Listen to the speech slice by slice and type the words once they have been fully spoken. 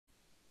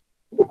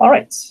All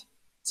right,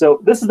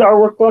 so this is our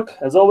workbook.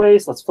 As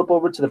always, let's flip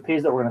over to the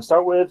page that we're going to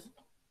start with.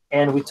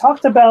 And we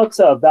talked about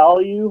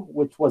value,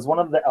 which was one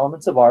of the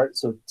elements of art.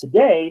 So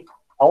today,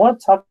 I want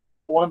to talk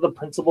about one of the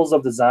principles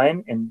of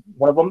design, and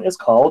one of them is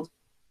called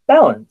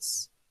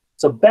balance.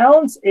 So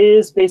balance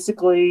is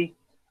basically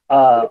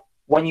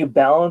when you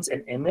balance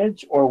an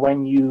image or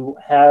when you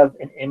have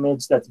an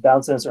image that's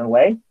balanced in a certain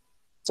way.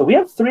 So we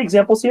have three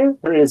examples here.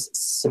 There is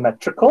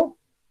symmetrical,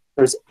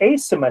 there's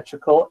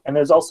asymmetrical, and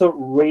there's also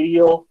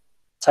radial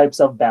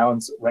types of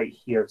balance right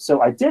here. So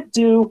I did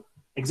do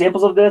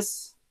examples of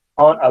this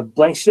on a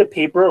blank sheet of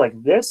paper like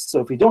this.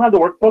 So if you don't have the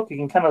workbook, you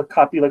can kind of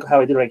copy like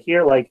how I did right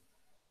here, like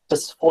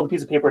just fold a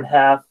piece of paper in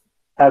half,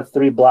 have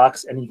 3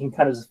 blocks, and you can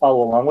kind of just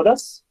follow along with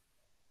us.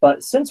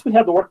 But since we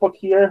have the workbook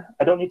here,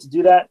 I don't need to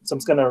do that. So I'm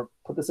just going to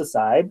put this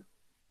aside.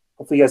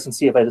 Hopefully you guys can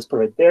see if I just put it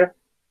right there.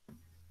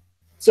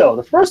 So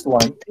the first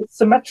one is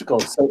symmetrical.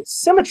 So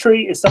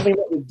symmetry is something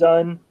that we've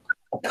done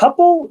a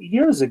couple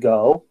years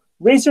ago.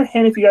 Raise your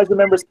hand if you guys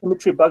remember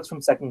symmetry bugs from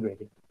 2nd grade.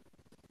 You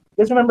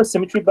guys remember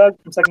symmetry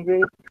bug from 2nd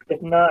grade?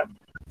 If not,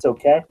 it's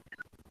okay.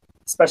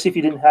 Especially if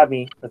you didn't have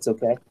me, that's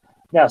okay.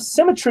 Now,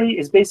 symmetry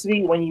is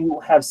basically when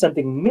you have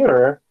something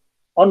mirror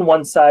on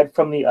one side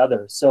from the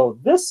other. So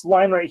this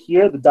line right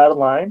here, the dotted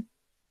line,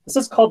 this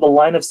is called the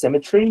line of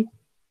symmetry.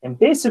 And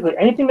basically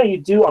anything that you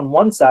do on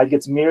one side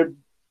gets mirrored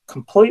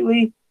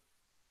completely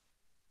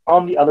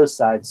on the other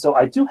side. So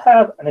I do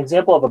have an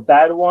example of a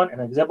bad one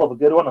and an example of a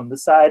good one on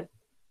this side.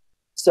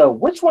 So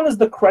which one is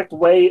the correct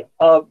way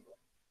of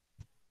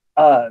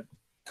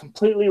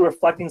completely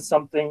reflecting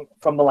something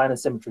from the line of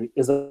symmetry?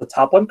 Is the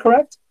top one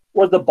correct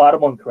or the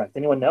bottom one correct?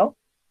 Anyone know?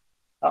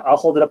 I'll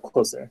hold it up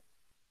closer.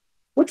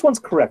 Which one's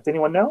correct?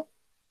 Anyone know?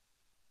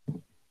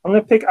 I'm going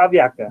to pick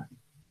Aviaka.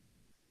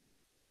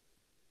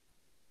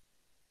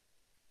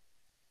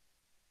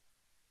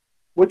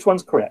 Which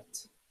one's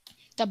correct?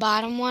 The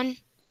bottom one.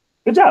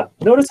 Good job.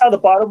 Notice how the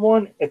bottom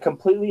one, it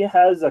completely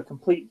has a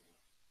complete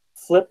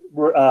flip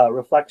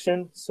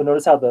reflection. So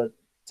notice how the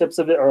tips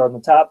of it are on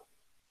the top.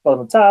 But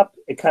on the top,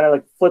 it kind of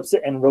like flips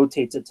it and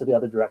rotates it to the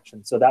other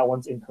direction. So that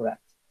one's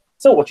incorrect.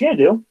 So what you're going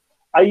to do,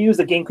 I use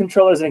the game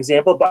controller as an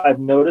example, but I've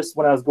noticed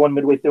when I was going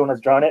midway through when I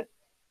was drawing it,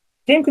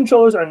 game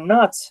controllers are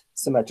not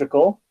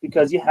symmetrical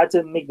because you had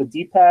to make the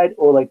D-pad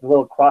or like the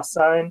little cross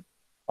sign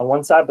on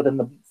one side, but then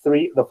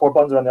the 4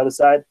 buttons are on the other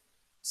side.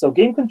 So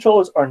game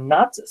controllers are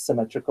not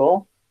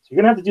symmetrical. So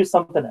you're going to have to do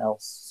something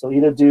else. So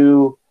either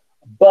do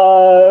a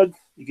bug,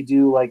 you could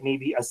do like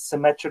maybe a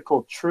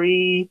symmetrical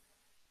tree,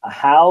 a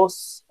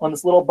house on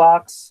this little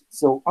box.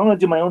 So I'm going to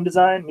do my own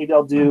design. Maybe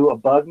I'll do a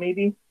bug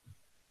maybe.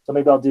 So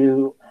maybe I'll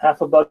do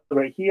half a bug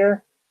right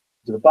here,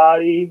 do the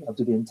body, I'll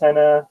do the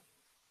antenna,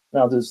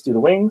 and I'll just do the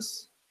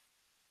wings.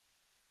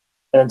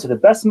 And to the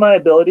best of my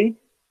ability,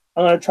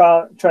 I'm going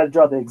to try to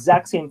draw the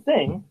exact same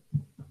thing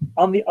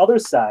on the other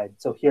side.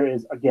 So here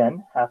is,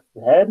 again, half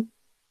the head,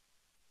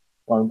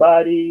 long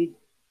body,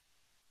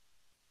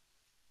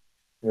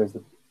 here's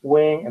the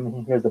wing, and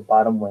then here's the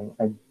bottom wing.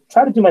 I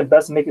try to do my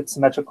best to make it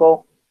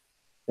symmetrical.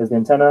 There's the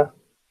antenna.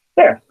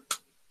 There.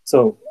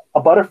 So a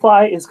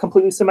butterfly is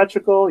completely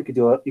symmetrical. You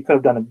could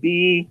have done a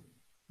bee,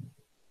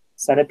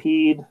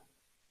 centipede,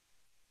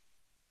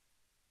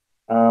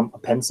 a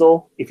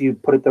pencil. If you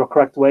put it the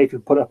correct way, if you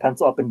put a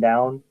pencil up and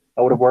down,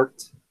 that would have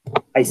worked.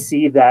 I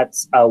see that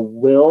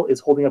Will is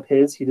holding up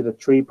his. He did a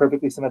tree,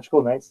 perfectly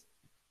symmetrical. Nice.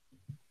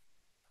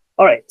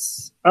 All right.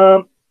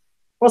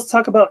 Let's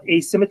talk about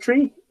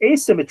asymmetry.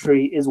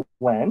 Asymmetry is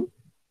when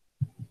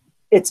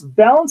it's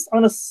balanced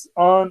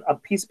on a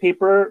piece of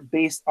paper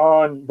based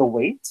on the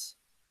weight.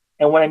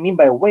 And what I mean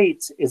by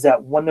weight is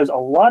that when there's a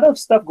lot of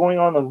stuff going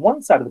on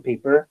one side of the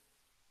paper,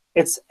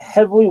 it's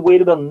heavily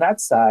weighted on that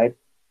side.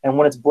 And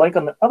when it's blank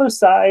on the other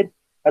side,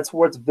 that's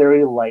where it's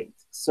very light.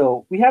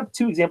 So we have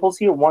 2 examples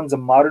here. One's a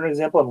modern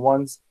example and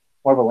one's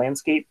more of a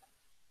landscape.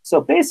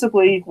 So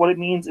basically what it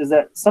means is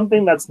that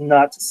something that's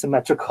not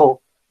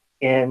symmetrical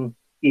in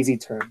easy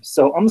terms.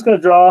 So I'm just going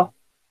to draw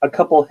a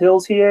couple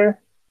hills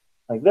here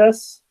like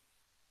this.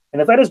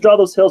 And if I just draw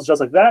those hills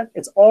just like that,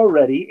 it's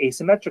already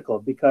asymmetrical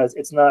because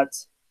it's not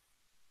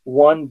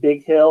one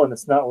big hill and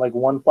it's not like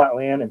one flat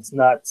land and it's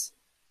not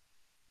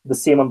the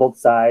same on both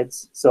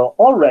sides. So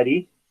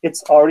already,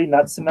 it's already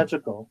not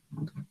symmetrical.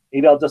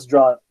 Maybe I'll just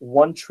draw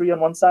one tree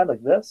on one side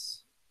like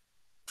this.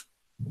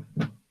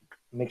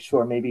 Make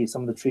sure maybe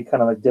some of the tree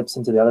kind of like dips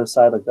into the other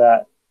side like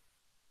that.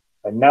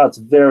 And now it's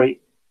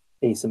very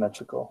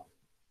asymmetrical.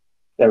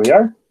 There we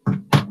are.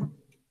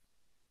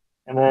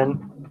 And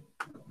then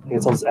I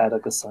guess I'll just add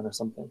like a sun or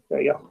something. There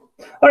you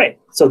go. All right,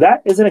 so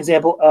that is an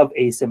example of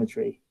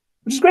asymmetry,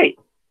 which is great.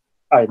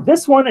 All right,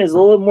 this one is a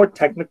little more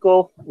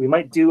technical. We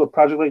might do a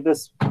project like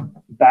this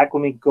back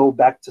when we go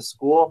back to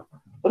school.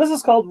 But this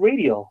is called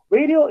radial.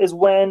 Radial is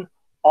when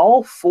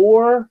all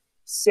 4,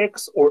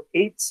 6, or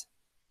 8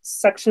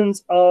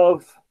 sections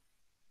of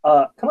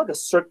kind of like a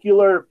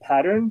circular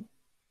pattern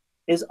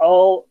is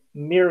all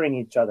mirroring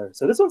each other.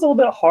 So this one's a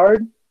little bit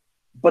hard,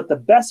 but the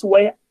best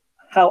way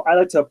how I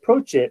like to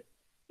approach it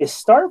is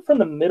start from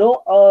the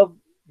middle of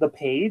the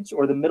page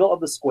or the middle of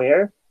the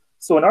square.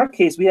 So in our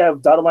case, we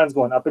have dotted lines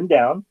going up and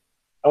down,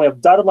 and we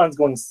have dotted lines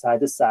going side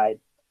to side.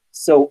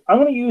 So I'm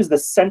going to use the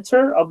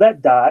center of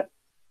that dot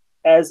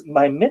as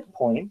my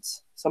midpoint.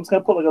 So I'm just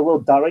going to put like a little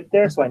dot right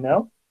there so I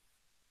know.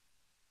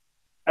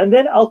 And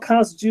then I'll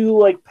kind of do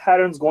like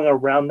patterns going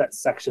around that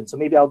section. So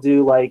maybe I'll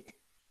do like,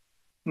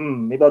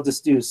 maybe I'll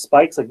just do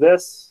spikes like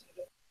this,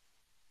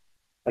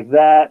 like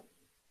that.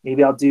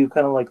 Maybe I'll do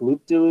kind of like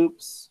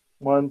loop-de-loops,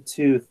 1,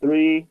 2,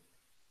 3,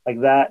 like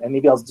that. And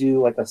maybe I'll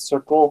do like a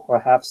circle or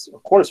a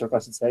quarter circle, I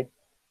should say,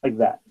 like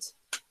that.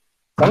 So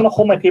I'm going to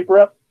hold my paper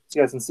up so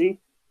you guys can see.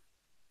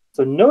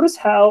 So notice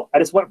how I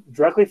just went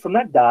directly from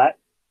that dot,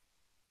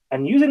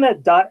 and using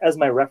that dot as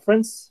my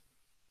reference,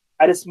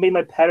 I just made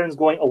my patterns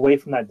going away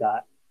from that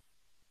dot.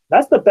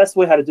 That's the best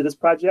way how to do this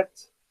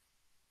project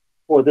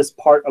or this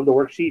part of the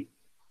worksheet.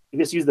 You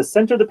just use the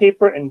center of the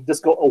paper and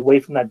just go away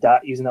from that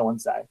dot using that one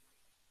side.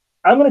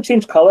 I'm going to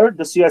change color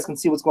just so you guys can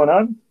see what's going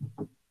on.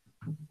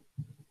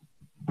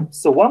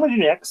 So what I'm going to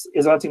do next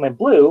is I'm going to take my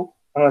blue.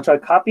 I'm going to try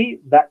to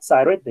copy that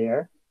side right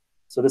there.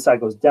 So this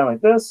side goes down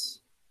like this.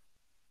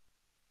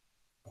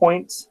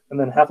 Point, and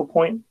then half a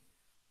point.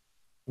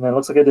 And then it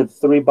looks like I did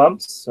 3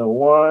 bumps. So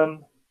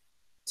 1,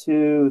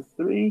 2,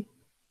 3.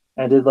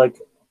 And I did like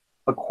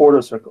a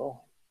quarter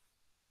circle.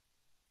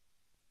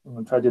 I'm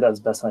going to try to do that as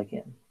best I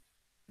can.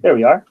 There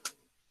we are.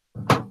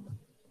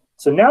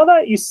 So now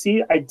that you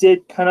see I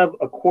did kind of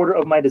a quarter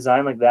of my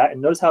design like that,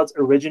 and notice how it's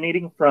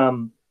originating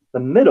from the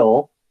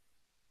middle,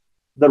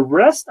 the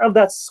rest of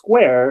that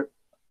square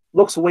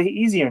looks way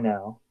easier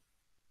now.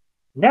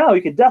 Now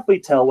you can definitely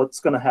tell what's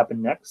going to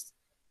happen next.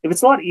 If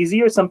it's a lot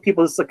easier, some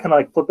people just kind of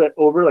like flip it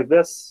over like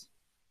this.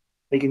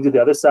 They can do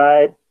the other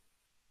side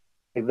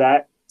like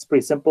that. It's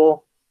pretty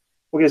simple.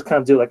 We can just kind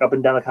of do like up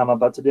and down like how I'm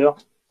about to do.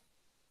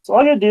 So all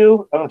I'm going to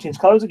do, I'm going to change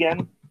colors again,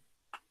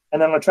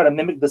 and then I'm going to try to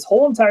mimic this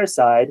whole entire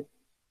side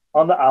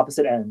on the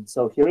opposite end.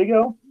 So here we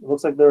go. It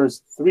looks like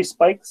there's 3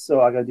 spikes.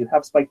 So I got to do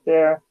half spike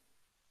there,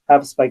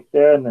 half spike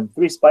there, and then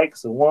 3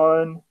 spikes. So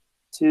 1,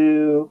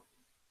 2,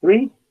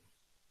 3.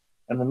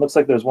 And then looks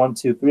like there's 1,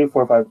 2, 3,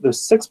 4, 5.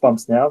 There's 6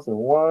 bumps now. So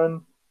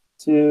 1,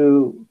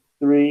 2,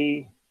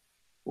 3,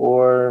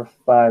 4,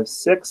 5,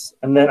 6.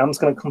 And then I'm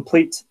just going to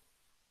complete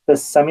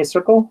this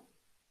semicircle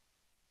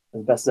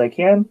as best as I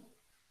can.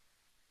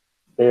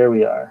 There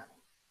we are.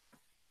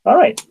 All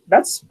right,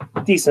 that's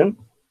decent.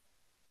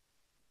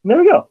 And there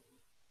we go.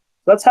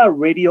 That's how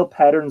radial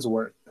patterns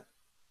work.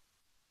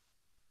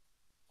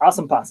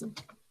 Awesome possum.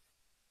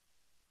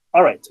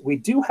 All right, we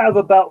do have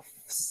about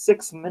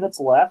 6 minutes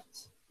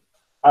left.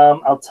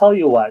 I'll tell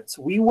you what,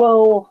 we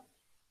will.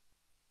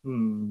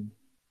 All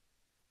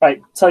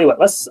right, tell you what,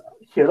 let's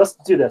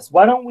do this.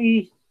 Why don't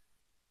we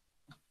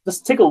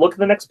just take a look at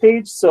the next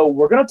page? So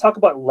we're going to talk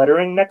about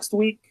lettering next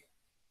week,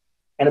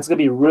 and it's going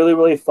to be really,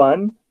 really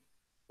fun.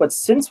 But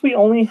since we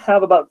only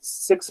have about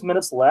 6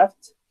 minutes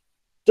left,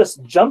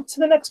 just jump to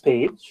the next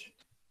page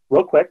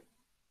real quick.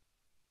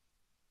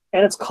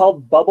 And it's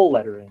called bubble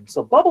lettering.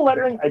 So bubble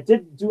lettering, I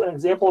did do an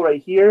example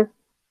right here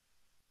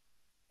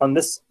on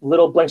this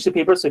little blank sheet of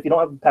paper. So if you don't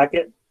have a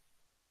packet,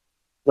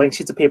 blank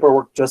sheets of paper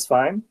work just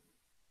fine.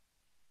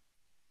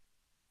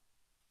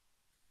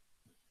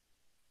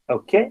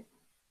 Okay.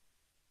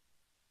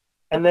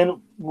 And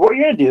then what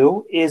you're going to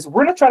do is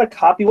we're going to try to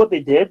copy what they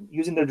did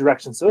using their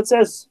directions. So it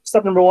says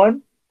step number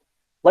 1,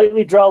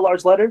 lightly draw a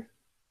large letter.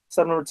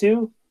 Step number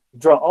 2,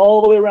 draw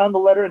all the way around the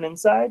letter and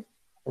inside.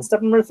 And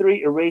step number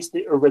 3, erase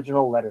the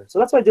original letter. So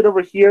that's what I did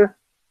over here.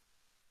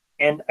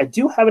 And I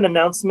do have an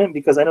announcement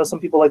because I know some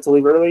people like to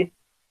leave early.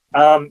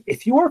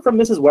 If you are from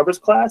Mrs. Weber's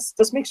class,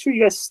 just make sure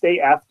you guys stay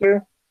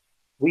after.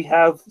 We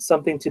have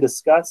something to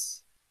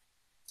discuss.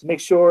 So make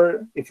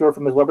sure if you're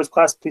from Mrs. Weber's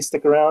class, please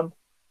stick around.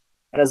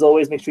 And as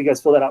always, make sure you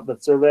guys fill that out in the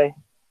survey.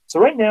 So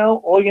right now,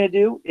 all you're going to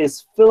do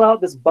is fill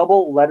out this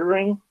bubble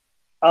lettering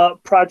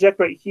project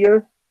right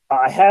here.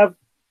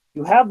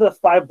 You have the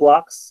 5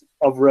 blocks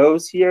of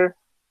rows here.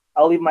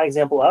 I'll leave my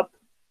example up.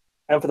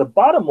 And for the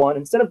bottom one,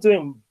 instead of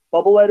doing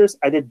bubble letters,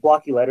 I did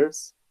blocky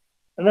letters.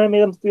 And then I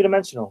made them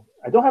 3-dimensional.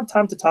 I don't have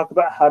time to talk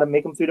about how to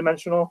make them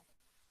 3-dimensional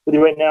with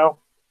you right now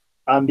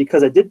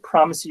because I did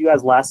promise you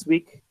guys last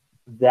week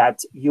that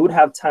you would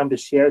have time to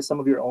share some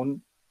of your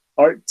own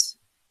art.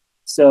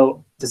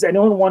 So does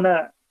anyone want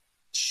to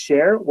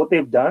share what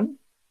they've done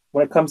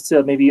when it comes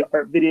to maybe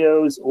art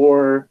videos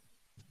or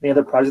any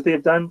other project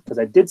they've done? Because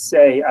I did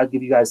say I'd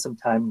give you guys some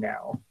time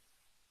now.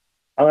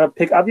 I'm going to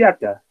pick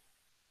Aviaka.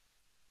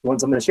 You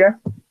want something to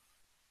share?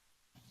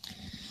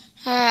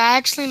 I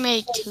actually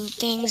made 2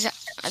 things.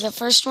 The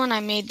first one, I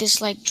made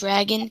this like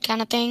dragon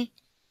kind of thing.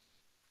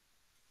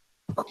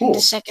 Cool. And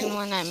the second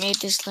one, I made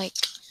this like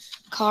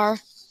car,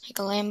 like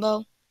a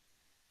Lambo.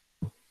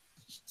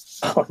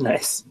 Oh,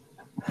 nice.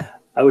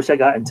 I wish I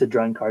got into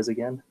drawing cars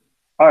again.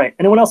 All right.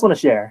 Anyone else want to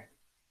share?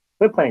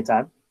 We have plenty of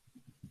time.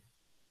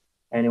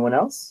 Anyone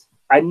else?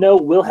 I know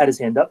Will had his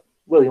hand up.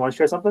 Will, you want to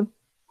share something?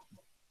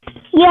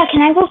 Yeah,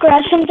 can I go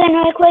grab something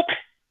really quick?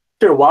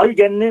 Sure. While you're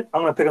getting it,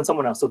 I'm going to pick on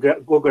someone else. So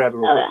go grab it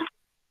real quick.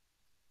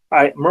 All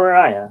right.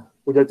 Mariah,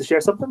 would you like to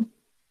share something?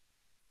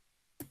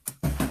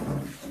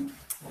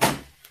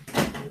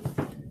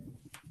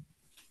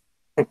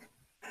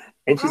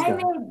 And she's I gone.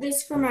 made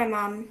this for my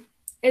mom.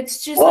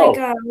 It's just Whoa. like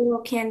a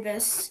little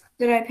canvas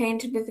that I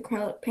painted with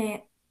acrylic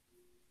paint.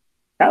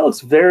 That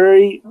looks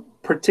very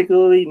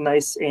particularly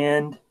nice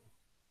and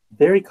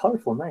very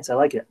colorful. Nice. I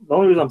like it. The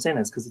only reason I'm saying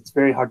that is because it's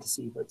very hard to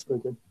see, but it's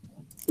really good.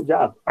 Good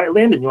job. All right,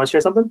 Landon, you want to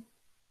share something?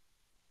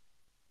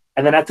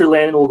 And then after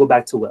Landon, we'll go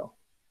back to Will.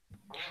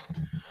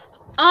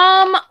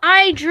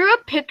 I drew a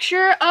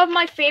picture of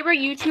my favorite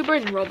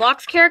YouTuber's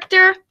Roblox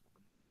character.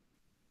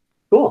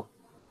 Cool.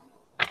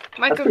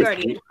 Michael pretty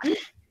Guardian.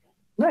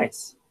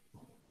 Nice.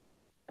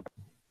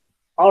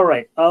 All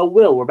right,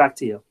 Will, we're back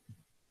to you.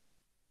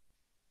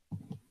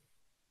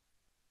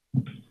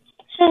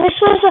 So this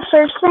was the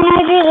first thing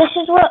I drew. This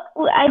is what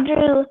I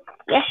drew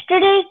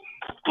yesterday,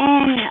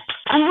 and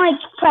unlike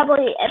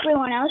probably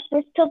everyone else,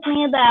 this took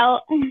me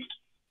about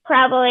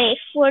probably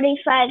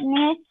 45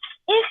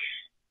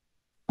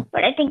 minutes-ish,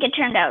 but I think it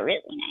turned out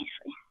really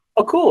nicely.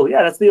 Oh, cool.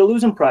 Yeah, that's the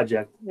Illusion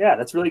Project. Yeah,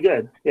 that's really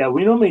good. Yeah,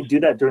 we normally do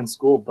that during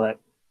school, but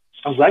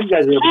I'm glad you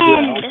guys were able to do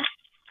And that.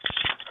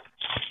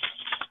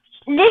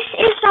 this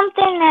is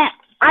something that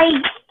I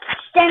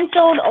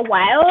stenciled a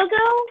while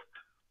ago,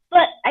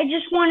 but I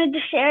just wanted to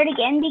share it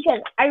again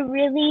because I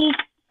really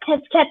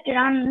have kept it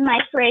on my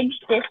fridge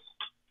the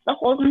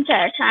whole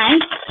entire time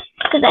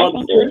because I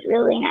think it was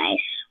really nice.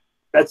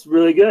 That's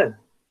really good.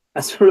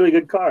 That's a really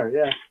good card.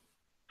 Yeah.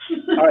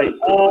 All right.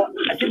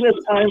 I think we have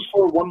time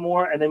for one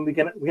more, and then we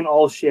can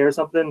all share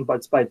something, but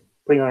it's by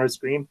putting it on our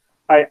screen.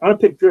 All right. I'm gonna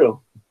pick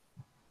Drew.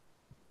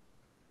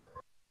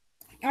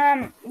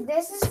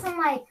 This is from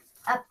like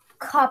a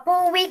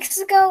couple weeks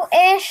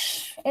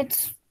ago-ish.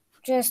 It's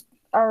just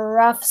a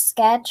rough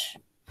sketch.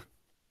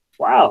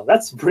 Wow,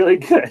 that's really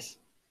good.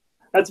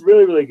 That's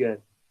really, really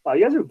good. Wow,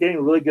 you guys are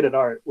getting really good at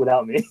art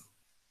without me.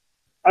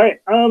 All right.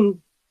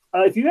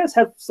 If you guys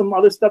have some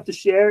other stuff to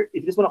share, if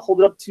you just want to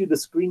hold it up to the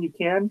screen, you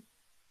can.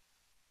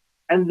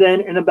 And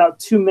then in about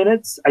 2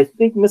 minutes, I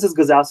think Mrs.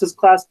 Gazowski's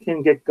class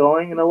can get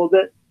going in a little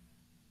bit.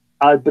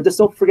 But just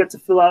don't forget to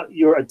fill out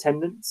your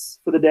attendance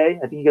for the day.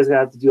 I think you guys are going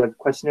to have to do like a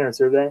questionnaire or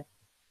survey.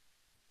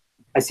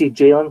 I see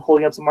Jalen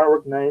holding up some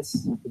artwork.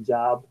 Nice. Good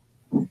job.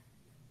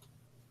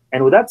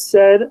 And with that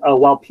said,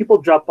 while people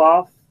drop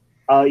off,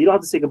 you don't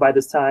have to say goodbye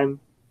this time,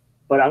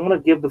 but I'm going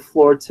to give the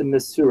floor to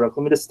Ms. Suruk.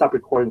 Let me just stop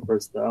recording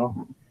first, though.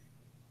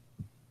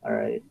 All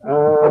right.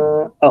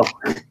 Oh,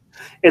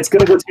 it's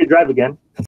going to go to your drive again.